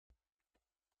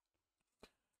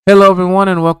Hello, everyone,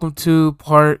 and welcome to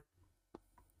part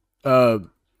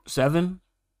 7.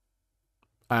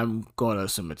 I'm going to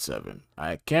assume it's 7.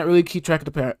 I can't really keep track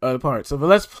of the parts. So, but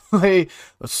let's play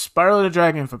Spyro the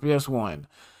Dragon for PS1.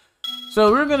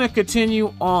 So we're gonna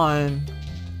continue on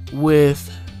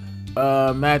with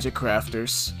Magic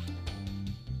Crafters,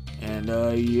 and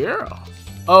yeah.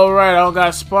 Oh right, I don't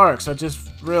got sparks. I just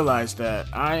realized that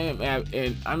I'm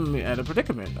at a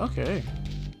predicament. Okay,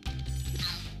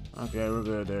 we're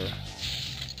good there.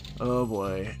 Oh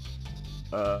boy.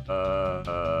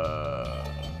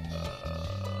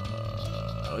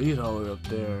 He's all the way up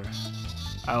there.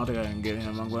 I don't think I can get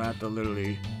him. I'm gonna have to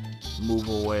literally move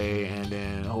away and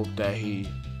then hope that he,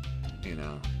 you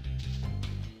know,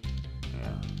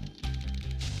 yeah.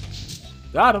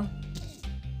 Got him.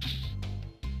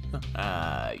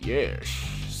 Yes.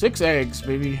 6 eggs,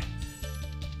 baby.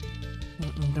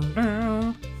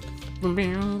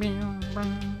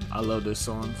 I love this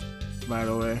song, by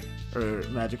the way, or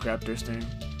Magic Raptors thing.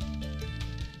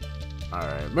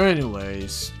 Alright, but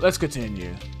anyways, let's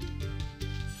continue.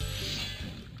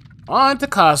 On to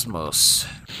Cosmos.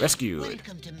 Rescued.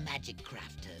 Welcome to Magic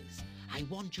Crafters. I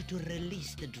want you to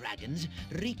release the dragons,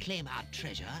 reclaim our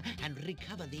treasure, and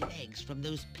recover the eggs from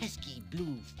those pesky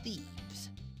blue thieves.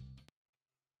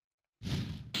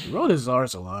 He wrote his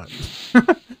R's a lot.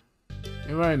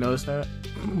 Anybody notice that?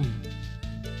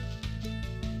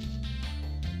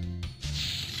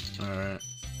 Alright.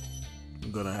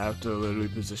 I'm gonna have to literally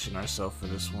position ourselves for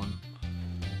this one.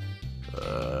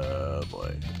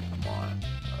 Boy. Come on.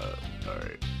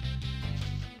 Alright.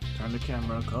 Turn the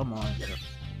camera. Come on.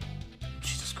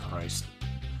 Jesus Christ.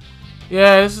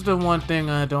 Yeah, this is the one thing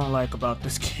I don't like about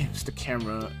this game. It's the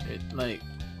camera.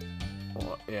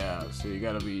 Well, yeah, so you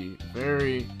gotta be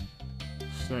very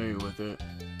steady with it.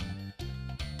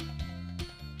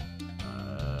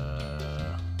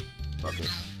 Fuck it.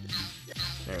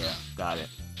 There we go. Got it.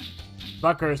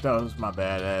 My curse, that was my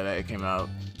bad. That came out.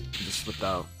 Just slipped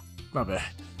out. My bad.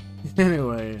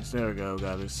 Anyways, there we go,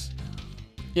 guys.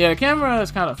 Yeah, the camera is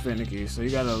kind of finicky, so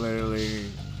you gotta literally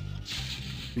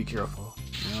be careful.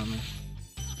 You know what I mean?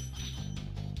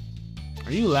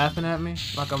 Are you laughing at me?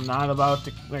 Like I'm not about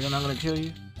to, like I'm not gonna kill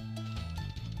you?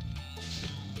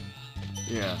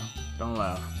 Yeah, don't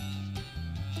laugh.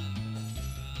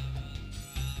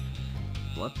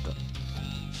 What the?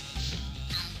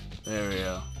 There we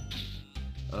go.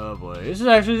 Oh boy, this is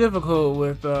actually difficult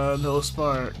with no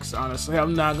sparks. Honestly,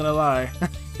 I'm not gonna lie.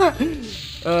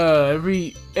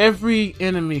 Every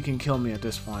enemy can kill me at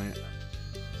this point,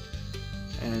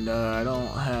 and I don't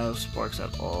have sparks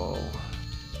at all.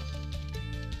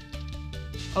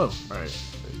 Oh, right.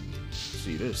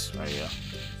 See this right here.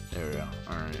 There we go.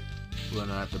 All right, we're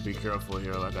gonna have to be careful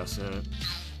here, like I said.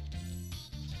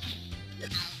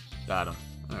 Got him.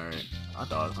 All right. I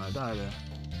thought I was gonna die there.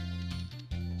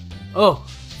 Oh,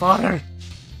 father!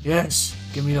 Yes!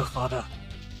 Give me the father.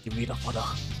 Give me the father.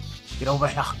 Get over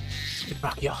here. Get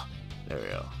back here. There we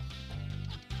go.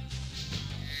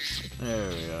 There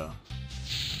we go.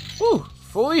 Woo!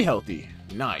 Fully healthy.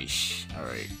 Nice.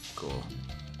 Alright, cool.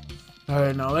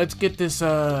 Alright, now let's get this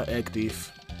egg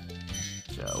thief.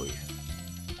 Shall we?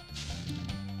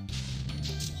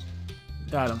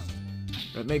 Got him.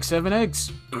 That makes 7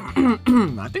 eggs.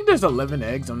 I think there's 11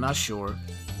 eggs. I'm not sure.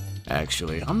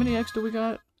 Actually, how many eggs do we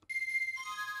got?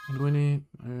 20,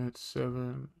 that's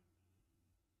 7.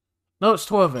 No, it's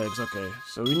 12 eggs. Okay,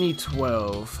 so we need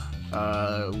 12.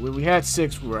 When we had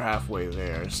 6, we were halfway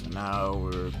there. So now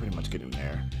we're pretty much getting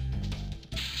there.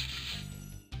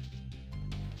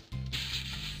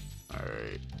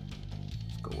 Alright.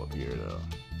 Let's go up here, though.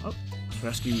 Oh, let's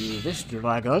rescue this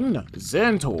dragon,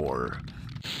 Zentor.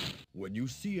 When you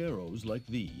see arrows like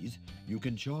these, you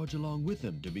can charge along with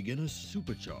them to begin a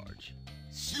supercharge.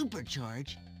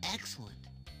 Supercharge? Excellent.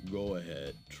 Go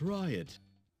ahead, try it.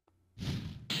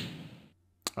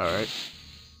 Alright.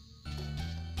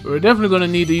 We're definitely going to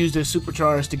need to use this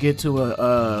supercharge to get to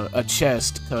a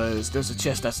chest, because there's a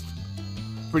chest that's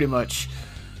pretty much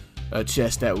a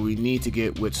chest that we need to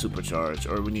get with supercharge,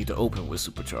 or we need to open with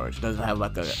supercharge. It doesn't have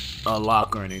like a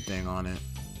lock or anything on it.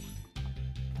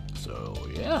 So,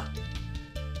 yeah.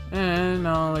 And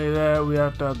not only that, we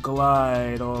have to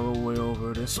glide all the way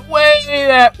over this way.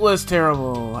 That was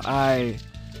terrible. That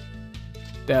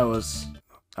was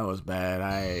bad.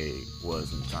 I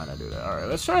wasn't trying to do that. Alright,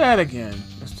 let's try that again.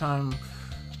 This time,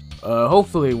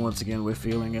 hopefully, once again, we're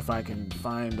feeling if I can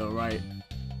find the right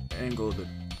angle to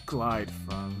glide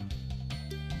from.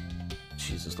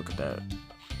 Jesus, look at that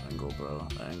angle, bro.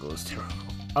 The angle is terrible.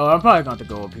 Oh, I'm probably going to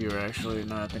go up here, actually,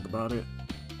 now that I think about it.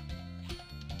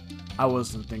 I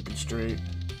wasn't thinking straight.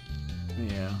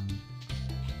 Yeah.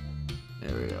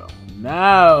 There we go.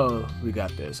 Now we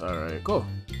got this. Alright, cool.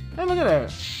 Hey, look at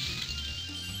that.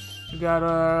 We got,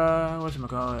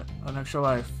 whatchamacallit? An extra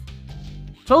life.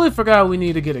 Totally forgot we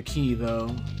need to get a key,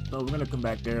 though. So we're gonna come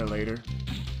back there later.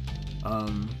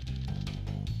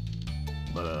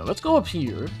 Let's go up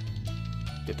here.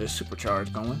 Get this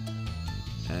supercharge going.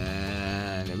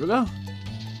 And there we go.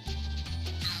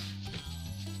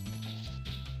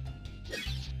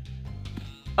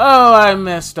 Oh, I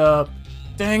messed up.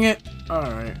 Dang it.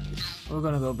 Alright. We're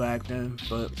gonna go back then,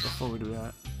 but before we do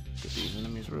that, get these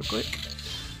enemies real quick.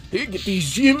 Hey, get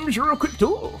these gems real quick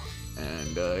too.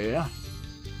 And yeah.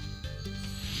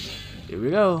 Here we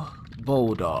go.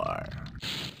 Boldar.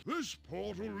 This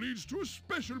portal leads to a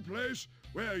special place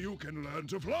where you can learn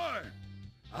to fly.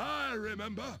 I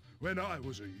remember when I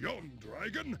was a young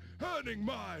dragon, earning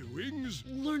my wings.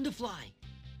 Learn to fly.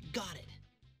 Got it.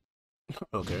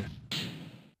 Okay.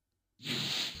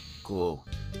 Cool.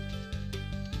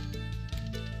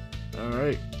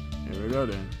 Alright. Here we go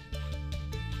then.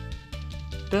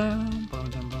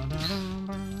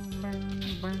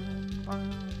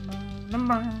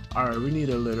 Alright, we need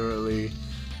to literally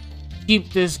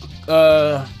keep this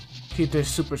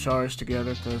supercharged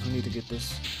together because we need to get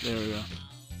this. There we go.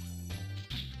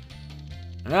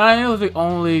 And I know the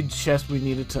only chest we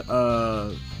needed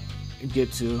to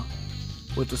get to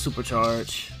with the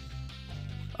supercharge.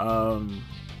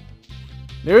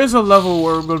 There is a level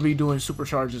where we're going to be doing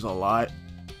supercharges a lot,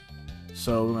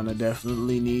 so we're going to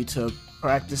definitely need to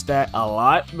practice that a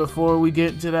lot before we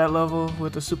get to that level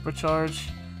with the supercharge.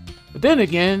 But then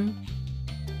again,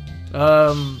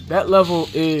 that level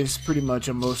is pretty much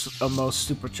a most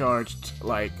supercharged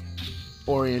like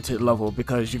oriented level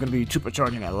because you're going to be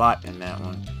supercharging a lot in that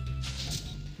one.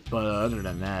 But other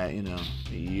than that, you know,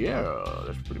 yeah,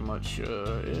 that's pretty much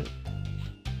it.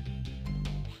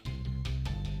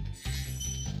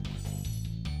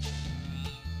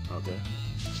 Okay.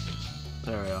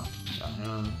 There we go. Got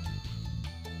him.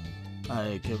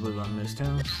 I can't believe I missed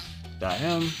him. Got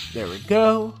him. There we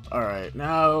go. Alright,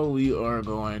 now we are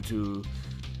going to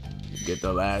get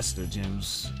the last of the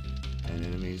gems and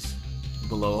enemies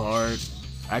below hard.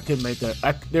 I could make that.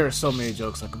 There are so many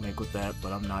jokes I could make with that,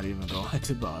 but I'm not even going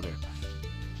to bother.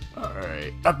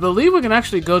 Alright. I believe we can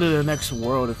actually go to the next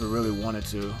world if we really wanted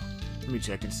to. Let me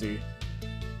check and see.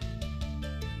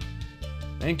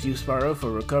 Thank you, Spyro, for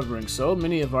recovering so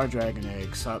many of our dragon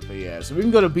eggs. But yeah, so we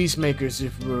can go to Beastmakers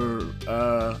if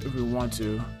we want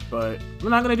to, but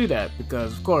we're not gonna do that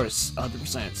because, of course,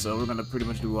 100%. So we're gonna pretty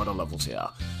much do all the levels here.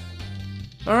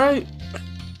 All right,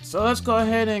 so let's go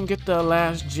ahead and get the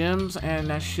last gems, and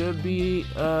that should be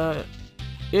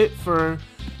it for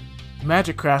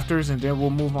Magic Crafters, and then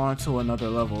we'll move on to another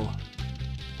level.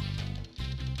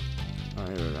 All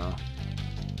right, here we go.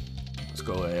 Let's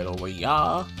go ahead over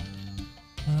here.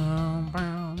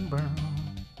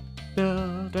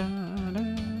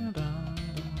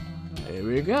 There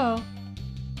we go.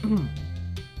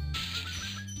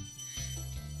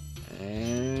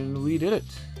 And we did it.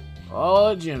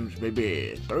 All gems,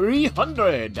 baby.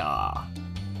 300.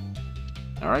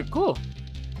 Alright, cool.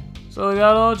 So we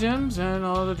got all gems and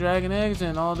all the dragon eggs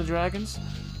and all the dragons.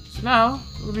 So now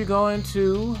we'll be going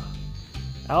to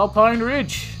Alpine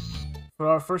Ridge for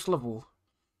our first level.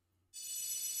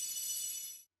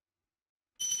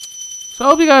 So I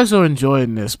hope you guys are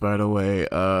enjoying this, by the way.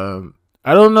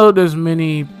 I don't know if there's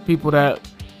many people that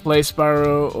play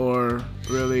Spyro or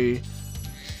really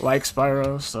like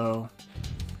Spyro, so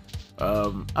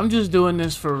I'm just doing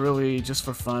this for really just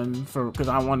for fun, because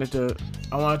I wanted to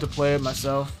play it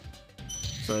myself.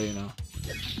 So you know.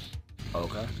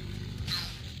 Okay.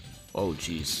 Oh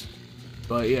jeez.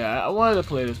 But yeah, I wanted to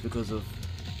play this because of,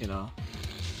 you know,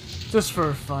 just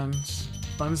for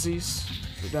funsies.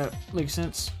 If that makes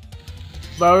sense.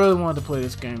 But I really wanted to play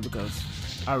this game because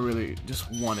I really just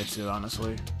wanted to,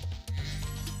 honestly.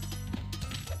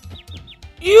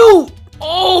 You!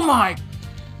 Oh my!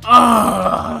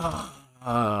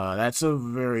 That's a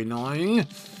very annoying.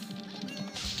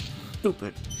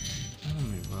 Stupid.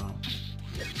 Bro.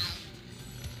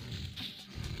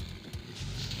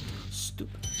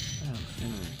 Stupid.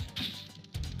 Anyway.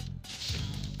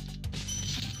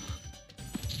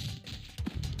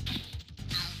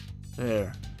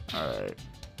 There. Alright.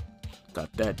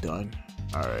 Got that done.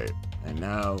 Alright. And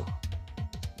now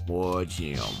more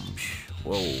gems.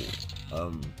 Whoa.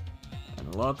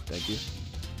 Analog, thank you.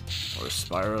 Or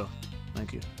Spyro,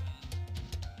 thank you.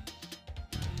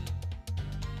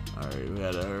 Alright, we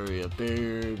gotta hurry up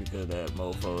there because that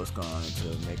mofo is going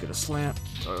to make it a slant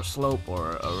or a slope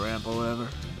or a ramp or whatever.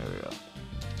 There we go.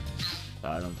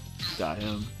 Got him. Got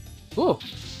him. Cool.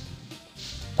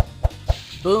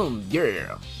 Boom.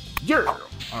 Yeah. Yeah.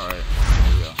 Alright.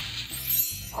 There we go.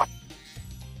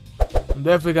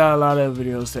 Definitely got a lot of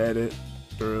videos to edit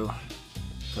through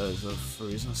because of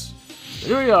reasons.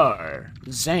 Here we are.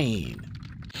 Zane.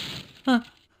 Huh.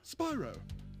 Spyro,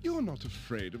 you're not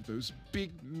afraid of those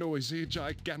big, noisy,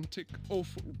 gigantic,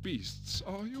 awful beasts,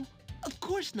 are you? Of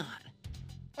course not.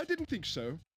 I didn't think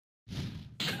so.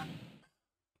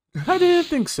 I didn't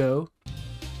think so.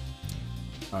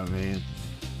 I mean,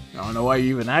 I don't know why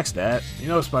you even asked that. You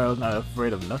know Spyro's not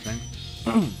afraid of nothing.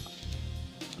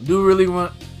 Dude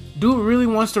really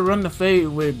wants to run the fade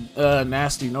with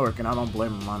Nasty Nork, and I don't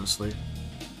blame him, honestly.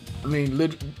 I mean,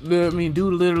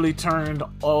 dude literally turned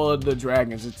all of the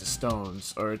dragons into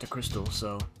stones or into crystals,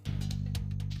 so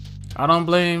I don't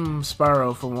blame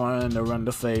Spyro for wanting to run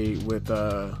the fade with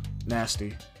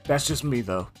Nasty. That's just me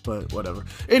though, but whatever.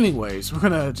 Anyways, we're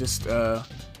gonna just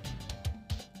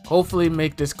hopefully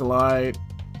make this glide.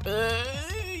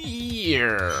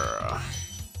 Yeah,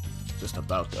 just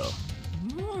about though.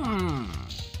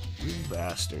 You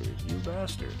bastard, you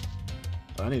bastard.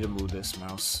 I need to move this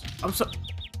mouse. I'm so.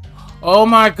 Oh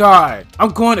my god! I'm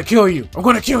going to kill you! I'm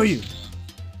going to kill you!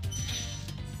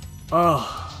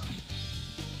 Oh.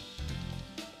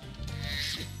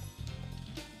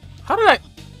 How did I...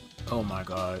 Oh my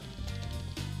god.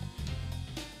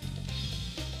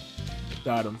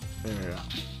 Got him. There.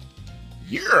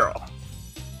 Yeah!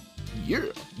 Yeah!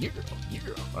 Yeah! Yeah!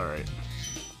 Alright.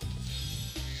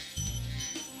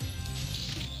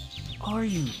 Are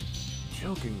you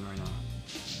joking right now?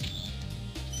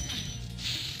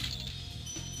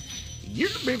 Yeah,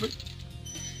 baby.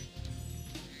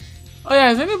 Oh yeah,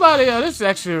 has anybody? This is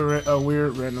actually a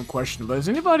weird random question, but has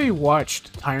anybody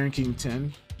watched Tyrant King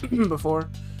 10 before?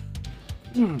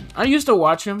 I used to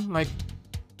watch him like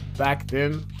back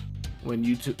then when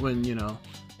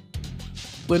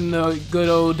when the good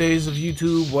old days of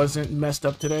YouTube wasn't messed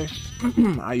up today.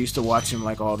 I used to watch him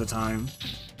like all the time.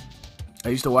 I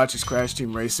used to watch his Crash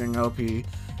Team Racing LP,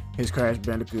 his Crash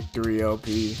Bandicoot 3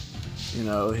 LP. You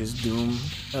know, his Doom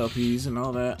LPs and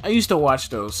all that. I used to watch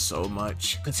those so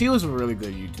much because he was a really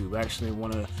good YouTube, actually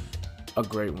one of the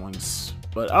great ones.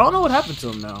 But I don't know what happened to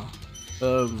him now.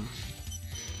 I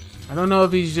don't know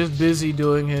if he's just busy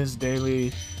doing his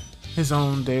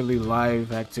own daily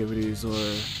live activities, or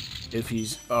if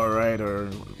he's all right or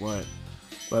what.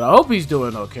 But I hope he's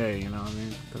doing okay. You know what I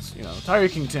mean? Because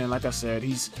Tyrant King 10, like I said,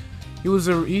 he's a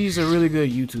really good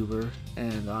YouTuber,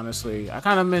 and honestly, I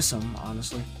kind of miss him.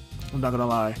 Honestly. I'm not gonna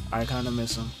lie, I kind of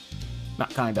miss him. Not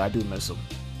kinda, I do miss him.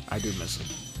 I do miss him.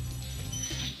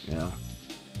 Yeah.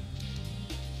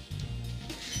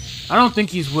 I don't think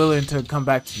he's willing to come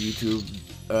back to YouTube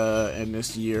in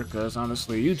this year, because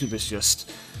honestly, YouTube is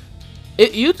just...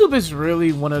 YouTube is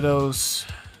really one of those,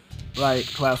 like,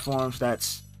 platforms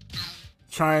that's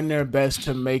trying their best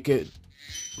to make it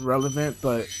relevant,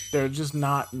 but they're just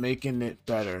not making it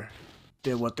better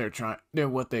than what they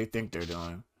think they're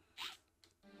doing.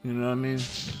 You know what I mean?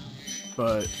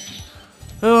 But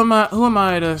who am I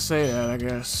to say that, I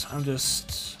guess? I'm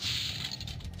just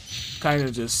kind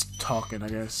of just talking, I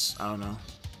guess. I don't know.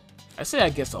 I say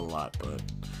I guess a lot, but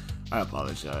I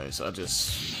apologize. I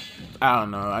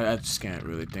don't know. I just can't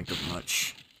really think of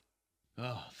much.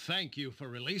 Oh, thank you for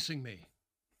releasing me.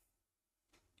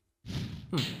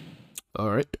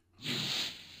 Alright.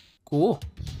 Cool.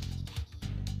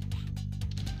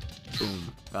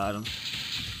 Boom. Got him.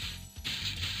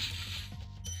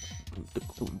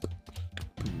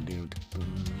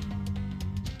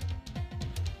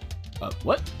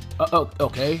 What? Oh,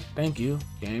 okay. Thank you,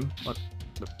 game. What?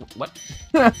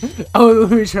 I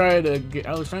was trying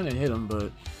to hit him,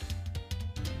 but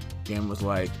game was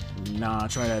like, nah,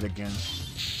 try that again.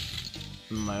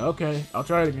 I'm like, okay, I'll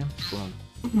try it again.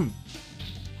 Boom.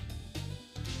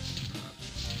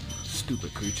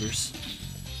 Stupid creatures.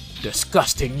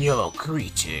 Disgusting yellow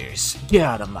creatures. Get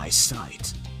out of my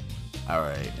sight.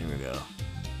 Alright, here we go.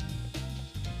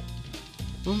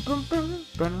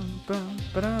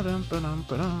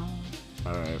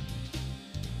 Alright.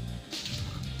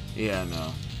 Yeah,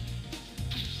 no.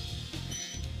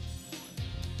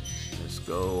 Let's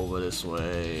go over this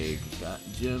way. Got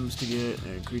gems to get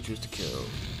and creatures to kill.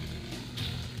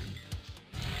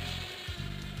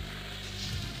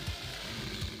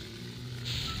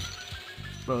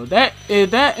 Bro, that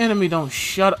enemy don't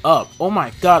shut up. Oh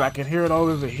my god, I can hear it all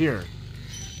over here.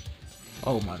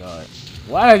 Oh my god.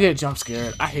 Why did I get jump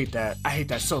scared? I hate that. I hate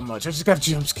that so much. I just got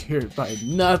jump scared by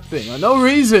nothing. For no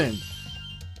reason.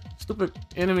 Stupid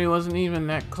enemy wasn't even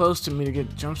that close to me to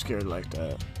get jump scared like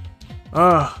that.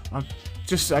 I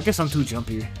guess I'm too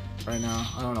jumpy right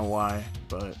now. I don't know why,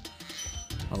 but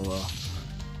oh well.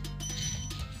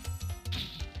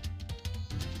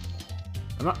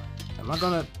 Am I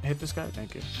gonna hit this guy?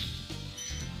 Thank you.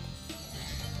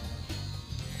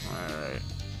 Alright.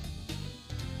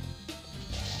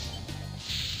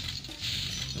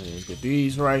 Let's get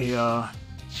these right here.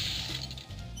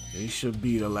 These should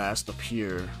be the last up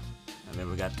here. And then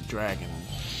we got the dragon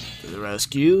to the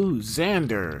rescue.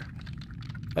 Xander.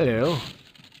 Hello.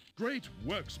 Great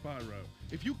work, Spyro.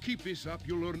 If you keep this up,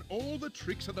 you'll learn all the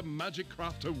tricks of the Magic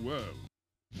Crafter world.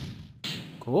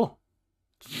 Cool.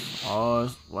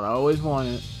 Oh, what I always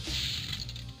wanted.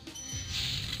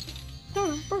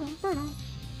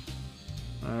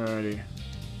 Alrighty.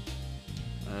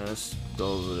 Let's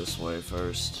go over this way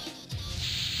first.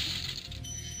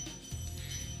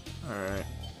 Alright.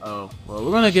 Oh, well,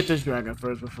 we're gonna get this dragon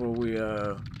first before we,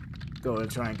 go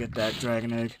and try and get that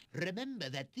dragon egg. Remember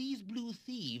that these blue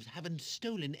thieves haven't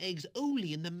stolen eggs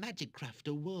only in the Magic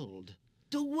Crafter world.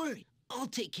 Don't worry, I'll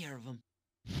take care of them.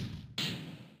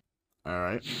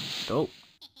 Alright. Dope.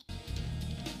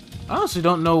 I honestly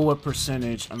don't know what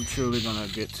percentage I'm truly gonna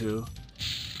get to.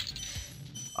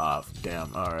 Ah,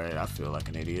 damn. Alright, I feel like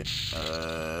an idiot.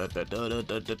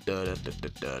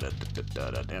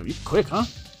 Damn, you quick, huh?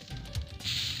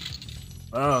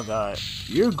 Oh, God.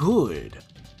 You're good.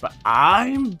 But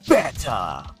I'm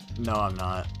better. No, I'm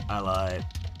not. I lied.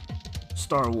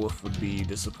 Star Wolf would be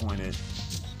disappointed.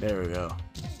 There we go.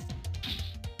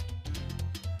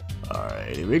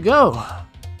 Alright, here we go.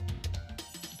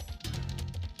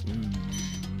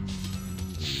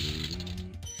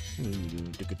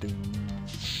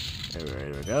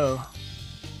 There we go.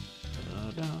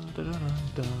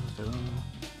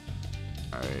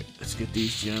 Alright, let's get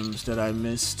these gems that I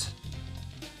missed.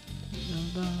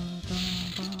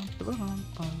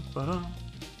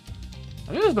 I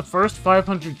think it's the first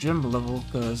 500 gem level,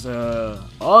 because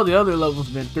all the other levels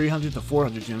have been 300 to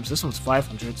 400 gems. This one's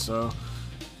 500, so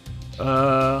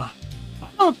I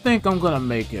don't think I'm gonna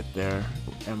make it there,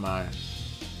 am I?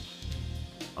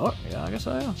 Oh, yeah, I guess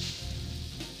I am.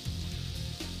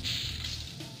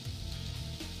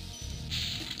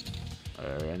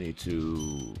 Alright, I need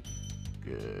to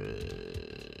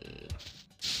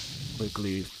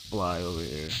quickly fly over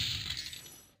here.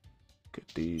 Get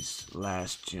these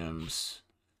last gems.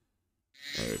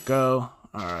 There we go.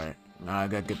 Alright, now I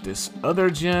gotta get this other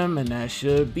gem, and that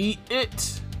should be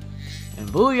it. And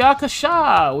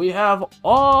booyakasha! We have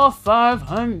all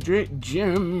 500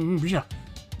 gems.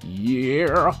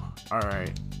 Yeah.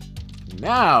 Alright.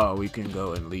 Now we can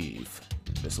go and leave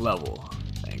this level.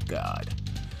 Thank God.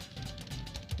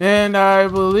 And I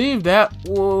believe that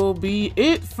will be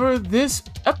it for this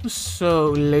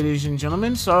episode, ladies and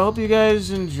gentlemen. So I hope you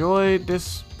guys enjoyed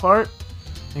this part.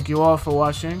 Thank you all for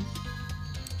watching.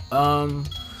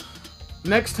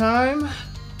 Next time,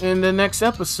 in the next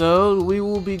episode, we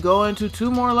will be going to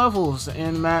 2 more levels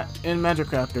in Magic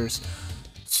Crafters.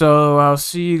 So I'll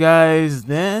see you guys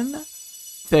then.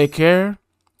 Take care.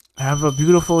 Have a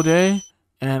beautiful day.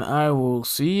 And I will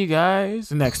see you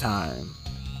guys next time.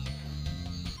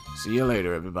 See you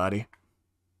later, everybody.